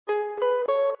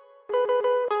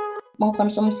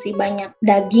mengkonsumsi banyak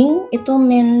daging itu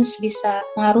means bisa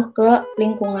ngaruh ke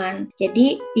lingkungan.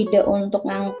 Jadi ide untuk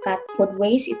ngangkat food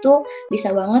waste itu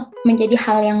bisa banget menjadi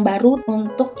hal yang baru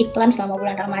untuk iklan selama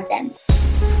bulan Ramadan.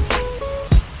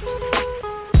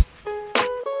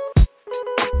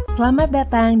 Selamat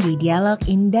datang di Dialog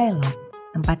in Dialog,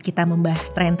 tempat kita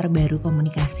membahas tren terbaru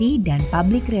komunikasi dan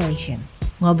public relations.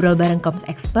 Ngobrol bareng Comms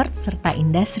Expert serta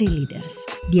industry leaders.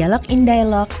 Dialog in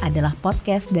Dialog adalah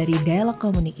podcast dari Dialog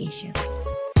Communications.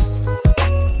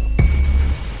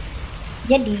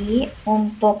 Jadi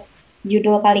untuk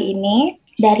judul kali ini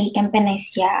dari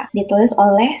Campaignnesia ditulis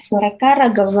oleh Sureka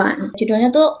Ragavan.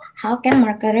 Judulnya tuh How Can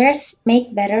Marketers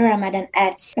Make Better Ramadan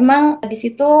Ads. Memang di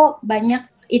situ banyak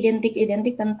identik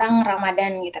tentang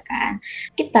Ramadan gitu kan.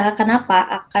 Kita kenapa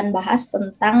akan bahas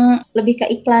tentang lebih ke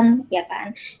iklan ya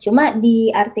kan. Cuma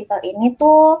di artikel ini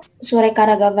tuh Sureka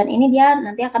Ragavan ini dia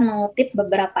nanti akan mengutip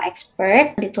beberapa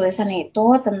expert di tulisannya itu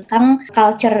tentang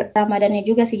culture Ramadannya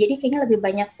juga sih. Jadi kayaknya lebih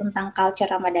banyak tentang culture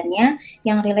Ramadannya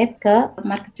yang relate ke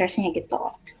marketersnya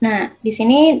gitu. Nah, di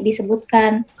sini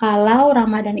disebutkan kalau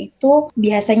Ramadan itu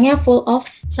biasanya full of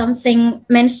something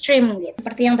mainstream gitu.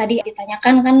 Seperti yang tadi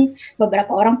ditanyakan kan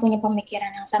beberapa orang punya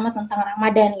pemikiran yang sama tentang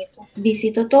Ramadan gitu. Di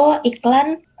situ tuh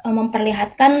iklan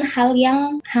memperlihatkan hal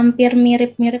yang hampir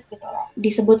mirip-mirip gitu loh.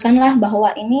 Disebutkanlah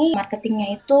bahwa ini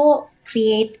marketingnya itu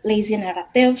create lazy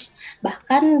narratives,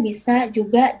 bahkan bisa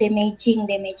juga damaging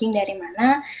dari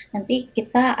mana nanti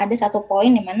kita ada satu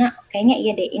poin di mana kayaknya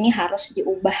iya deh ini harus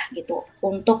diubah gitu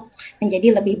untuk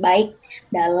menjadi lebih baik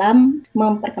dalam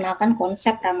memperkenalkan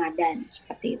konsep Ramadan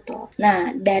seperti itu.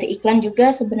 Nah, dari iklan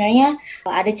juga sebenarnya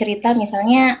ada cerita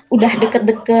misalnya udah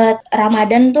deket-deket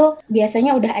Ramadan tuh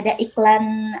biasanya udah ada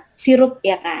iklan sirup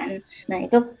ya kan. Nah,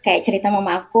 itu kayak cerita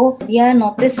mama aku, dia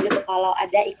notice gitu kalau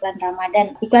ada iklan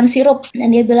Ramadan, iklan sirup, dan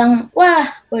dia bilang, wah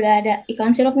udah ada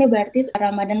iklan sirup nih berarti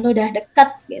Ramadan tuh udah deket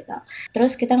gitu.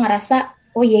 Terus kita ngerasa,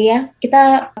 oh iya ya,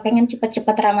 kita pengen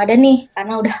cepet-cepet Ramadan nih,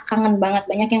 karena udah kangen banget,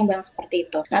 banyak yang bilang seperti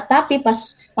itu. Nah, tapi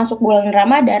pas masuk bulan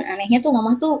Ramadan, anehnya tuh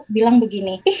mama tuh bilang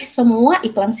begini, semua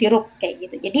iklan sirup kayak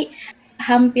gitu. Jadi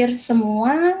hampir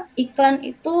semua iklan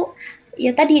itu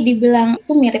ya tadi dibilang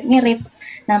itu mirip-mirip.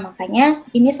 Nah, makanya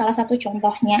ini salah satu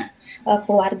contohnya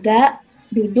keluarga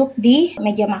duduk di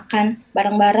meja makan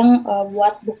bareng-bareng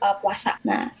buat buka puasa.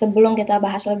 Nah, sebelum kita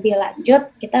bahas lebih lanjut,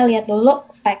 kita lihat dulu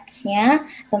facts-nya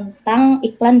tentang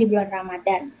iklan di bulan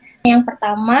Ramadan. Yang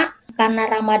pertama, karena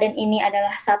Ramadan ini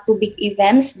adalah satu big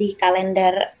events di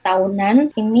kalender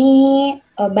tahunan, ini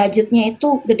budgetnya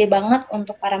itu gede banget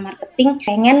untuk para marketing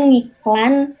pengen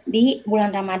ngiklan di bulan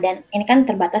Ramadan. Ini kan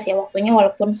terbatas ya waktunya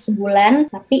walaupun sebulan,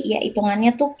 tapi ya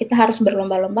hitungannya tuh kita harus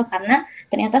berlomba-lomba karena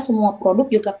ternyata semua produk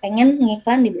juga pengen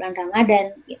ngiklan di bulan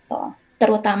Ramadan gitu.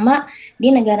 Terutama di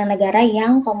negara-negara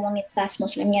yang komunitas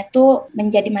muslimnya tuh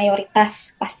menjadi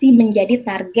mayoritas, pasti menjadi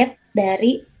target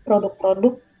dari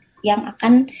produk-produk yang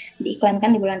akan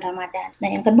diiklankan di bulan Ramadan. Nah,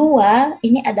 yang kedua,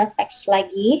 ini ada facts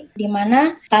lagi, di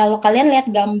mana kalau kalian lihat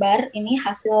gambar, ini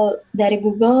hasil dari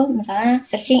Google, misalnya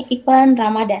searching iklan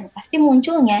Ramadan, pasti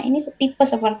munculnya ini setipe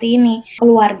seperti ini.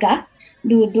 Keluarga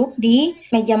duduk di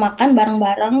meja makan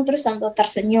bareng-bareng terus sambil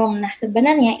tersenyum. Nah,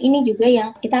 sebenarnya ini juga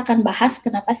yang kita akan bahas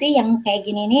kenapa sih yang kayak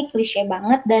gini ini klise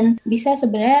banget dan bisa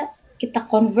sebenarnya kita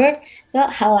convert ke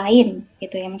hal lain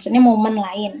gitu ya, maksudnya momen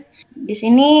lain. Di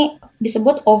sini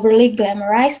disebut overly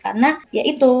glamorized karena ya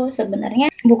itu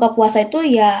sebenarnya buka puasa itu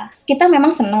ya kita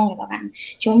memang seneng gitu kan.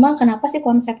 Cuma kenapa sih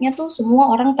konsepnya tuh semua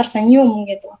orang tersenyum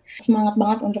gitu. Semangat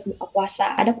banget untuk buka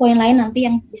puasa. Ada poin lain nanti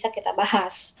yang bisa kita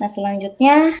bahas. Nah,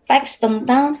 selanjutnya facts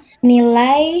tentang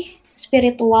nilai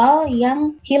spiritual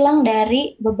yang hilang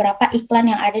dari beberapa iklan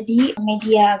yang ada di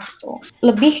media gitu.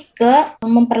 Lebih ke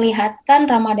memperlihatkan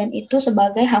Ramadan itu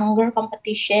sebagai hunger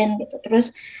competition gitu.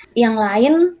 Terus yang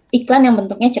lain iklan yang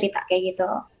bentuknya cerita kayak gitu.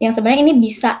 Yang sebenarnya ini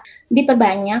bisa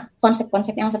diperbanyak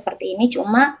konsep-konsep yang seperti ini,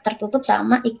 cuma tertutup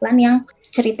sama iklan yang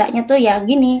ceritanya tuh ya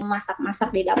gini, masak-masak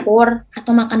di dapur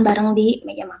atau makan bareng di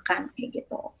meja makan kayak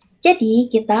gitu. Jadi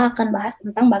kita akan bahas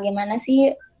tentang bagaimana sih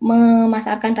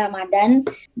memasarkan Ramadan.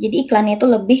 Jadi iklannya itu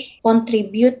lebih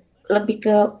contribute, lebih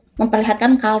ke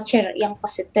memperlihatkan culture yang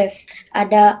positif.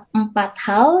 Ada 4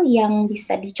 hal yang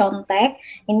bisa dicontek.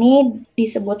 Ini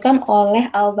disebutkan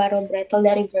oleh Alvaro Brettel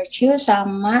dari Virtue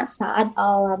sama Saad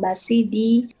Al-Labasi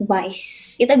di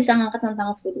Vice. Kita bisa ngangkat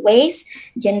tentang food waste,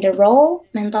 gender role,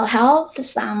 mental health,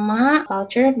 sama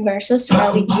culture versus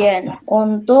religion.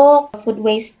 Untuk food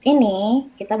waste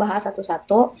ini, kita bahas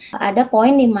satu-satu. Ada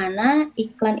poin di mana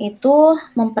iklan itu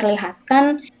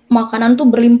memperlihatkan makanan tuh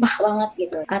berlimpah banget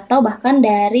gitu. Atau bahkan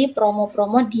dari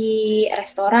promo-promo di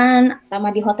restoran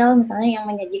sama di hotel misalnya yang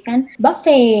menyajikan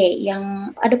buffet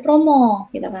yang ada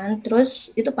promo gitu kan.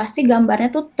 Terus itu pasti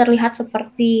gambarnya tuh terlihat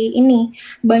seperti ini,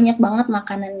 banyak banget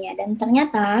makanannya. Dan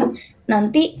ternyata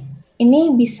nanti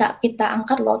ini bisa kita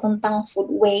angkat loh tentang food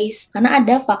waste, karena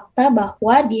ada fakta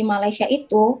bahwa di Malaysia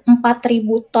itu 4.000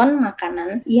 ton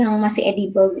makanan yang masih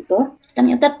edible gitu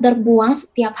ternyata terbuang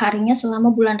setiap harinya selama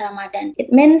bulan Ramadan.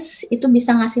 It means itu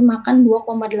bisa ngasih makan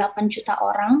 2,8 juta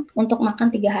orang untuk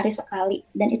makan 3 hari sekali,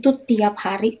 dan itu tiap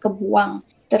hari kebuang.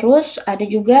 Terus ada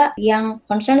juga yang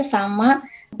concern sama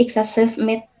excessive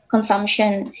meat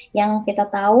consumption, yang kita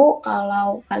tahu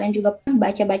kalau kalian juga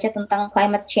baca-baca tentang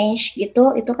climate change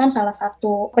gitu, itu kan salah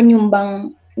satu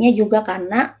penyumbangnya juga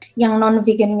karena yang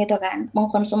non-vegan gitu kan,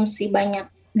 mengkonsumsi banyak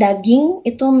daging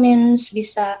itu means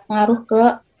bisa ngaruh ke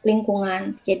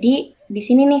lingkungan. Jadi di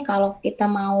sini nih kalau kita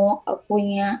mau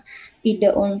punya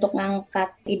ide untuk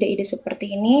ngangkat ide-ide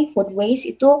seperti ini, food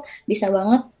waste itu bisa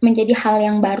banget menjadi hal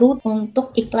yang baru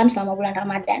untuk iklan selama bulan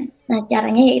Ramadan. Nah,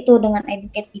 caranya yaitu dengan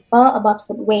educate people about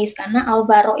food waste, karena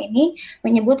Alvaro ini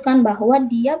menyebutkan bahwa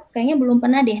dia kayaknya belum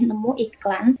pernah deh nemu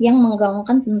iklan yang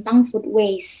menggaungkan tentang food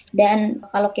waste. Dan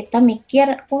kalau kita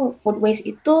mikir, oh food waste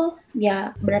itu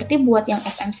ya berarti buat yang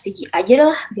FMCG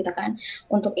aja lah gitu kan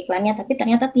untuk iklannya, tapi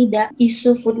ternyata tidak.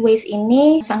 Isu food waste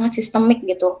ini sangat sistemik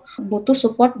gitu, butuh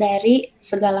support dari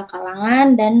segala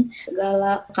kalangan dan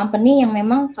segala company yang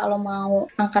memang kalau mau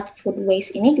angkat food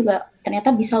waste ini juga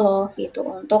ternyata bisa loh gitu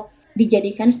untuk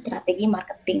dijadikan strategi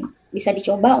marketing. Bisa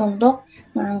dicoba untuk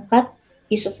mengangkat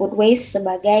isu food waste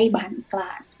sebagai bahan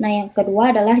iklan. Nah, yang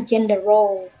kedua adalah gender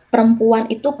role. Perempuan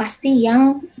itu pasti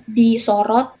yang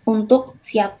disorot untuk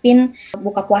siapin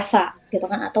buka puasa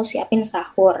gitu kan, atau siapin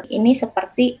sahur. Ini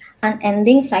seperti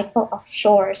unending cycle of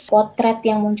chores. Potret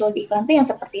yang muncul di iklan tuh yang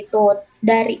seperti itu,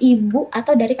 dari ibu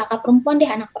atau dari kakak perempuan deh,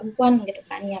 anak perempuan gitu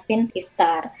kan, nyiapin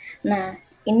iftar. Nah,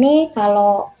 ini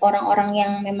kalau orang-orang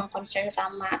yang memang concern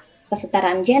sama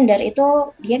kesetaraan gender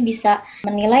itu dia bisa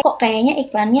menilai kok kayaknya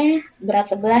iklannya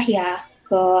berat sebelah ya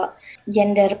ke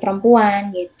gender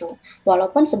perempuan gitu.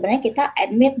 Walaupun sebenarnya kita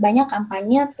admit banyak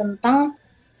kampanye tentang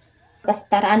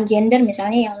kesetaraan gender,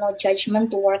 misalnya yang no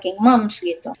judgment to working moms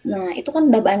gitu. Nah, itu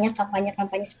kan udah banyak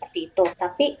kampanye-kampanye seperti itu.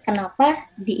 Tapi kenapa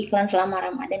di iklan selama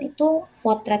Ramadan itu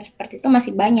potret seperti itu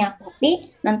masih banyak?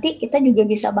 Tapi nanti kita juga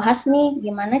bisa bahas nih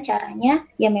gimana caranya,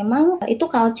 ya memang itu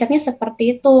culture-nya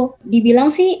seperti itu. Dibilang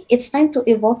sih it's time to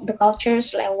evolve the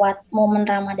cultures lewat momen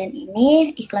Ramadan ini,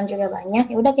 iklan juga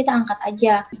banyak, ya udah kita angkat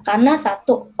aja. Karena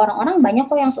satu, orang-orang banyak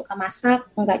kok yang suka masak,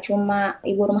 nggak cuma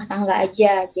ibu rumah tangga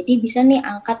aja. Jadi bisa nih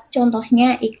angkat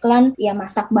contohnya iklan ya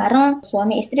masak bareng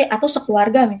suami istri atau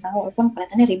sekeluarga misalnya, walaupun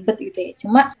kelihatannya ribet gitu ya.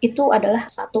 Cuma itu adalah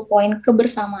satu poin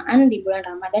kebersamaan di bulan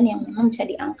Ramadan yang memang bisa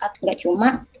diangkat. Nggak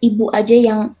cuma ibu aja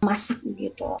yang masak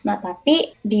gitu. Nah,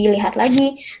 tapi dilihat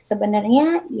lagi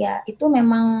sebenarnya ya itu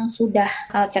memang sudah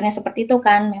culture-nya seperti itu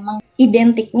kan. Memang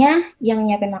identiknya yang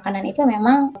nyiapin makanan itu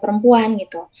memang perempuan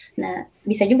gitu. Nah,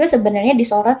 bisa juga sebenarnya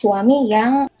disorot suami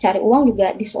yang cari uang,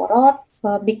 juga disorot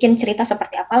bikin cerita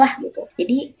seperti apalah gitu.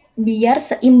 Jadi biar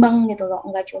seimbang gitu loh,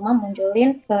 nggak cuma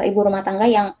munculin ibu rumah tangga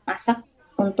yang masak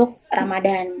untuk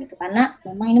Ramadan gitu, karena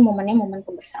memang ini momennya momen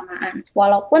kebersamaan.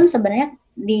 Walaupun sebenarnya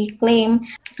diklaim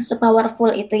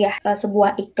sepowerful itu ya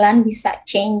sebuah iklan bisa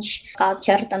change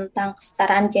culture tentang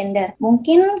kesetaraan gender.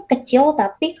 Mungkin kecil,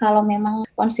 tapi kalau memang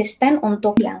konsisten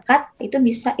untuk diangkat itu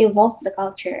bisa evolve the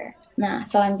culture. Nah,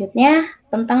 selanjutnya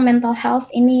tentang mental health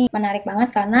ini menarik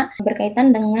banget karena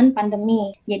berkaitan dengan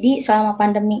pandemi. Jadi selama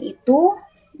pandemi itu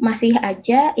masih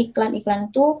aja iklan-iklan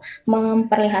itu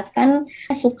memperlihatkan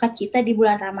sukacita di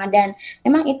bulan Ramadan.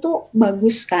 Memang itu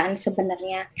bagus kan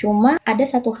sebenarnya. Cuma ada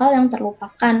satu hal yang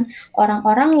terlupakan.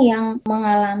 Orang-orang yang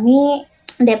mengalami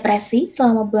depresi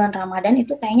selama bulan Ramadan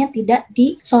itu kayaknya tidak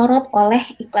disorot oleh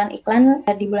iklan-iklan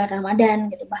di bulan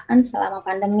Ramadan gitu, bahkan selama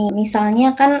pandemi.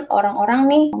 Misalnya kan orang-orang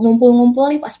nih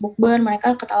ngumpul-ngumpul nih pas bukber,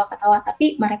 mereka ketawa-ketawa,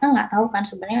 tapi mereka nggak tahu kan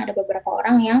sebenarnya ada beberapa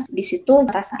orang yang di situ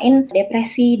ngerasain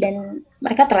depresi dan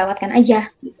mereka terlewatkan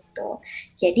aja gitu.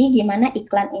 Jadi gimana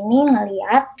iklan ini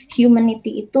ngelihat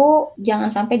humanity itu jangan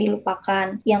sampai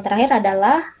dilupakan. Yang terakhir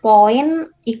adalah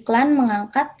poin iklan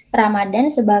mengangkat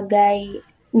Ramadan sebagai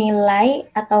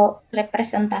nilai atau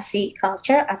representasi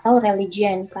culture atau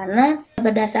religion, karena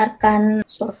berdasarkan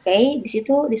survei di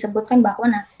situ disebutkan bahwa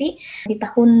nanti di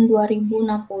tahun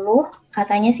 2060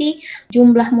 katanya sih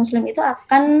jumlah muslim itu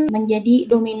akan menjadi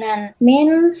dominan,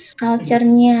 means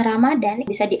culture-nya Ramadan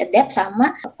bisa diadapt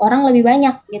sama orang lebih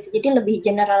banyak gitu, jadi lebih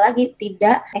general lagi,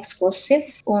 tidak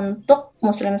eksklusif untuk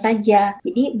muslim saja.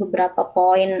 Jadi beberapa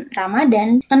poin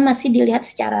Ramadan kan masih dilihat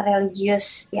secara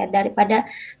religius ya daripada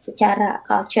secara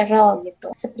cultural gitu.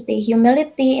 Seperti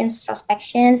humility,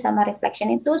 introspection, sama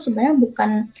reflection itu sebenarnya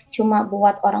bukan cuma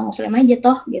buat orang muslim aja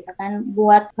toh gitu kan,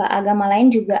 buat agama lain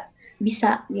juga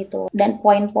bisa gitu. Dan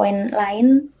poin-poin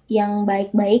lain yang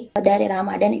baik-baik dari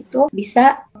Ramadan itu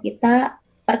bisa kita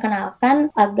perkenalkan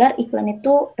agar iklan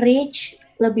itu reach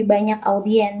lebih banyak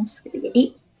audiens gitu.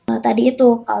 Jadi tadi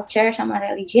itu culture sama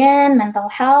religion, mental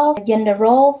health, gender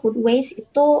role, food waste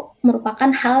itu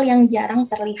merupakan hal yang jarang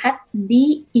terlihat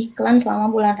di iklan selama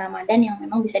bulan Ramadan yang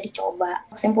memang bisa dicoba.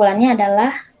 Kesimpulannya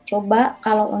adalah coba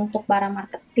kalau untuk para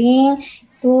marketing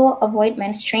itu avoid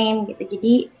mainstream gitu.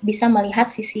 Jadi bisa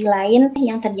melihat sisi lain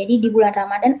yang terjadi di bulan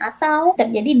Ramadan atau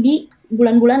terjadi di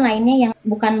bulan-bulan lainnya yang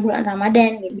bukan bulan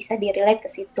Ramadan, gitu. Bisa direlate ke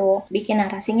situ. Bikin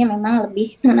narasinya memang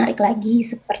lebih menarik lagi,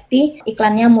 seperti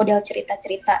iklannya model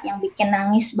cerita-cerita yang bikin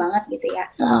nangis banget gitu ya.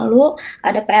 Lalu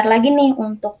ada PR lagi nih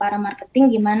untuk para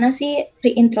marketing, gimana sih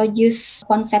reintroduce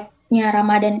konsepnya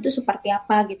Ramadan itu seperti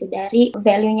apa gitu, dari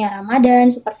value-nya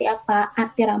Ramadan seperti apa,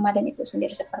 arti Ramadan itu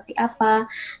sendiri seperti apa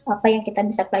yang kita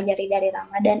bisa pelajari dari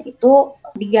Ramadan itu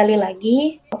digali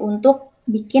lagi untuk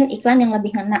bikin iklan yang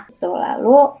lebih ngena gitu.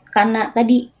 Lalu karena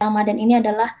tadi Ramadan ini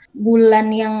adalah bulan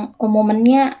yang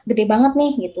momennya gede banget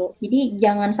nih gitu, jadi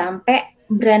jangan sampai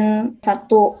brand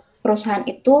satu perusahaan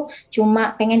itu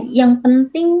cuma pengen yang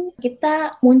penting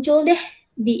kita muncul deh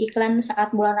di iklan saat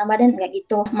bulan Ramadan, kayak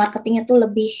gitu. Marketingnya tuh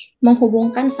lebih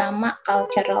menghubungkan sama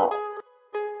cultural.